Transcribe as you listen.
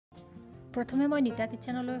प्रथमे मैं नीता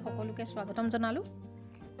किचेनলৈ সকলোকে স্বাগতম জনালো।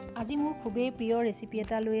 আজি মোৰ খুবেই প্ৰিয় ৰেচিপি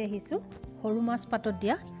এটা লৈ আহিছো, সৰু মাছ পাতত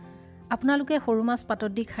দিয়া। আপোনালোকে সৰু মাছ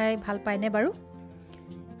পাতত দি খাই ভাল পায়নে বাৰু?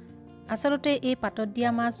 আসলতে এই পাতত দিয়া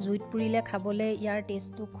মাছ জুইত পুৰিলে খাবলৈ ইয়াৰ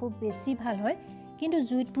টেষ্টটো খুব বেছি ভাল হয়, কিন্তু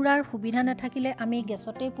জুইত পুৰাৰ সুবিধা নাথাকিলে আমি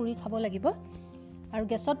গেছতে পুৰি খাব লাগিব। আৰু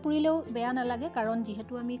গেছত পুৰিলেও বেয়া নালাগে, কাৰণ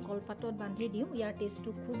যেহেতু আমি কলপাতত বান্ধি দিওঁ ইয়াৰ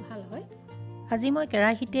টেষ্টটো খুব ভাল হয়। আজি মই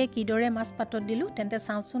কেৰাহীতে কিদৰে মাছ পাতত দিলো তেন্তে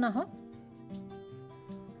চাওঁচোন আহক।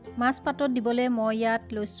 মাছ পাতত দিবলৈ মই ইয়াত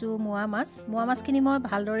লৈছো মোৱা মাছখিনি মই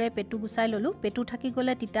ভালদৰে পেটু গুচাই ললো। পেটু থাকি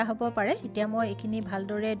গলে তিতা হ'ব পাৰে। এতিয়া মই এইখিনি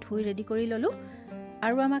ভালদৰে ধুই ৰেডি কৰি ললো।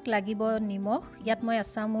 আৰু আমাক লাগিব নিমখ। ইয়াত মই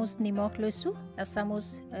এচামুচ নিমখ লৈছো, এচামুচ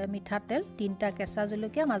মিঠাতেল, 3টা কেঁচা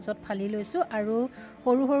জলকীয়া মাজত ফালি লৈছো আৰু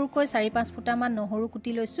সৰু সৰুকৈ 4-5 ফুটামান নহৰু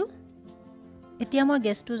কুটি লৈছো। এতিয়া মই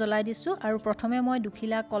গেছটো জ্বলাই দিছো আৰু প্ৰথমে মই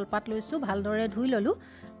দুখিলা কলপাত লৈছো, ভালদৰে ধুই ললো।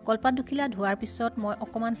 কলপাত দুখিলা ধোৱাৰ পিছত মই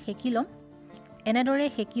অকমান হেকি লম। এনেদৰে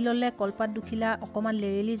হেকি ললে কলপাত দুখিলা অকমান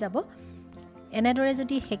লেৰেলি যাব। এনেদৰে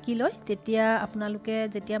যদি হেকি লয় তেতিয়া আপোনালোকে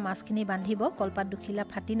যেতিয়া মাছখিনি বান্ধিব কলপাত দুখিলা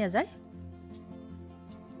ফাটি নাযায়।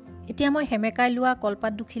 এতিয়া মই হেমেকাই লোৱা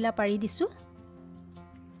কলপাত দুখিলা পাৰি দিছো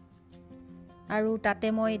আৰু তাতে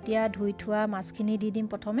মই এতিয়া ধুই থোৱা মাছখিনি দি দিম।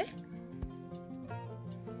 প্ৰথমে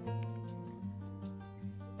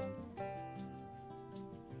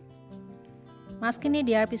মাছখিনি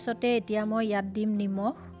দিয়াৰ পিছতে এতিয়া মই ইয়াত দিম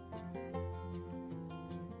নিমখ,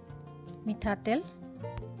 মিঠাতেল,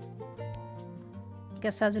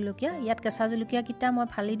 কেঁচা জলকীয়া। ইয়াত কেঁচা জলকীয়া কিটা মই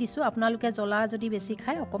ফালি দিছো। আপোনালোকে জ্বলা যদি বেছি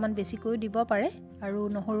খায় অকমান বেছিকৈ দিব পাৰে। আৰু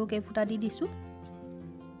নহৰু কেইফুটা দি দিছো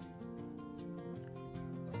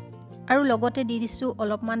আৰু লগতে দি দিছো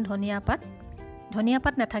অলপমান ধনিয়া পাত। ধনিয়া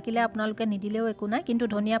পাত নাথাকিলে আপোনালোকে নিদিলেও একো নাই, কিন্তু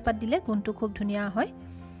ধনিয়া পাত দিলে গুণটো খুব ধুনীয়া হয়।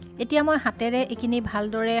 এতিয়া মই হাতেৰে এইখিনি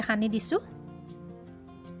ভালদৰে সানি দিছো।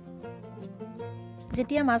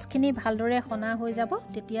 যেতিয়া মাছখিনি ভালদৰে সনা হৈ যাব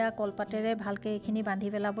তেতিয়া কলপাতেৰে ভালকে এইখিনি বান্ধি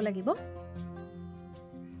পেলাব লাগিব।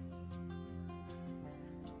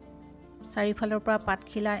 চাৰিফালৰ পৰা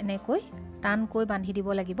পাতখিলা এনেকৈ টানকৈ বান্ধি দিব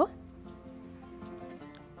লাগিব।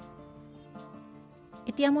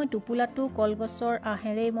 এতিয়া মই টোপোলাটো কলগছৰ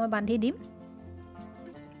আহেৰে মই বান্ধি দিম।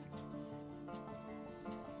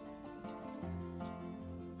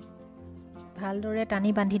 ভালদৰে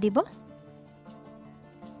টানি বান্ধি দিব।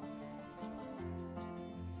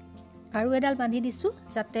 আৰু এডাল বান্ধি দিছো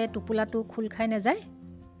যাতে টোপোলাটো খোল খাই নাযায়।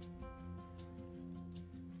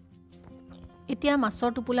 এতিয়া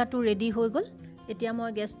মাছৰ টোপোলাটো ৰেডি হৈ গ'ল। এতিয়া মই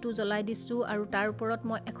গেছটো জ্বলাই দিছো আৰু তাৰ ওপৰত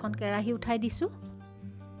মই এখন কেৰাহী উঠাই দিছো।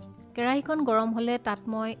 কেৰাহীখন গৰম হ'লে তাত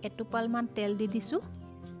মই এটোপালমান তেল দি দিছো।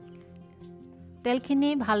 তেলখিনি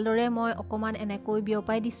ভালদৰে মই অকমান এনেকৈ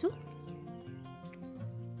বিয়পাই দিছো।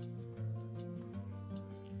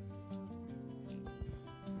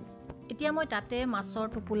 এতিয়া মই তাতে মাছৰ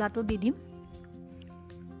টোপোলাটো দি দিম।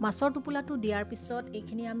 মাছৰ টোপোলাটো দিয়াৰ পিছত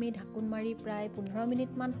এইখিনি আমি ঢাকোন মাৰি প্ৰায় 15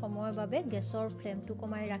 মিনিটমান সময়ৰ বাবে গেছৰ ফ্লেমটো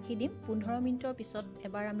কমাই ৰাখি দিম। 15 মিনিটৰ পিছত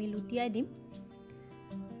এবাৰ আমি লুটিয়াই দিম।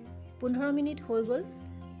 15 মিনিট হৈ গ'ল।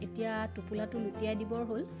 এতিয়া টোপোলাটো লুটিয়াই দিবৰ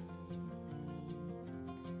হ'ল।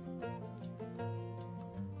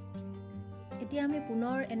 এতিয়া আমি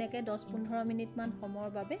পুনৰ এনেকে 10-15 মিনিটমান সময়ৰ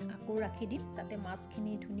বাবে আকৌ ৰাখি দিম, যাতে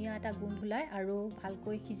মাছখিনি ধুনীয়া এটা গোন্ধ ওলায় আৰু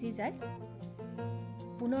ভালকৈ সিজি যায়।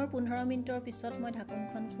 পুনৰ 15 মিনিটৰ পিছত মই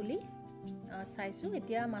ঢাকনখন খুলি চাইছো।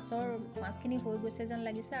 এতিয়া মাছখিনি হৈ গৈছে যেন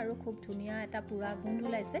লাগিছে আৰু খুব ধুনীয়া এটা পুৰা গোন্ধ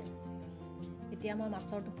ওলাইছে। এতিয়া মই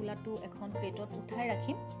মাছৰ টোপোলাটো এখন প্লেটত উঠাই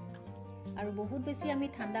ৰাখিম আৰু বহুত বেছি আমি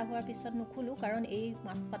ঠাণ্ডা হোৱাৰ পিছত নুখুলো, কাৰণ এই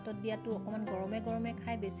মাছ পাতত দিয়াটো অকমান গৰমে গৰমে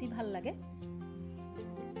খাই বেছি ভাল লাগে।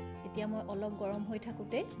 এতিয়া মই অলপ গৰম হৈ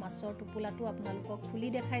থাকোতে মাছৰ টোপোলাটো আপোনালোকক খুলি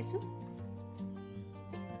দেখাইছো।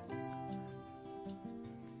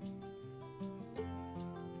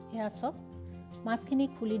 এয়া চাওক, মাছখিনি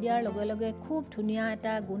খুলি দিয়াৰ লগে লগে খুব ধুনীয়া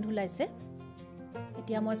এটা গোন্ধ ওলাইছে।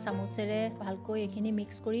 এতিয়া মই চামুচেৰে ভালকৈ এইখিনি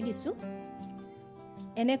মিক্স কৰি দিছো।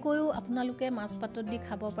 এনেকৈও আপোনালোকে মাছ পাতত দি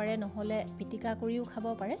খাব পাৰে, নহলে পিটিকা কৰিও খাব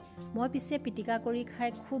পাৰে। মই পিছে পিটিকা কৰি খাই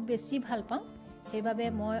খুব বেছি ভাল পাওঁ, সেইবাবে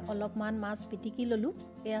মই অলপমান মাছ পিটিকি ললো।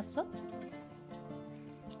 এয়া চাওক,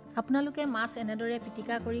 আপোনালোকে মাছ এনেদৰে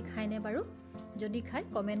পিটিকা কৰি খায়নে বাৰু? যদি খায়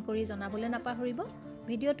কমেন্ট কৰি জনাবলৈ নাপাহৰিব।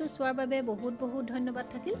 ভিডিঅ'টো চোৱাৰ বাবে বহুত বহুত ধন্যবাদ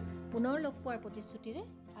থাকিল। পুনৰ লগ পোৱাৰ প্ৰতিশ্ৰুতিৰে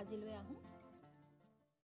আজিলৈ আহোঁ।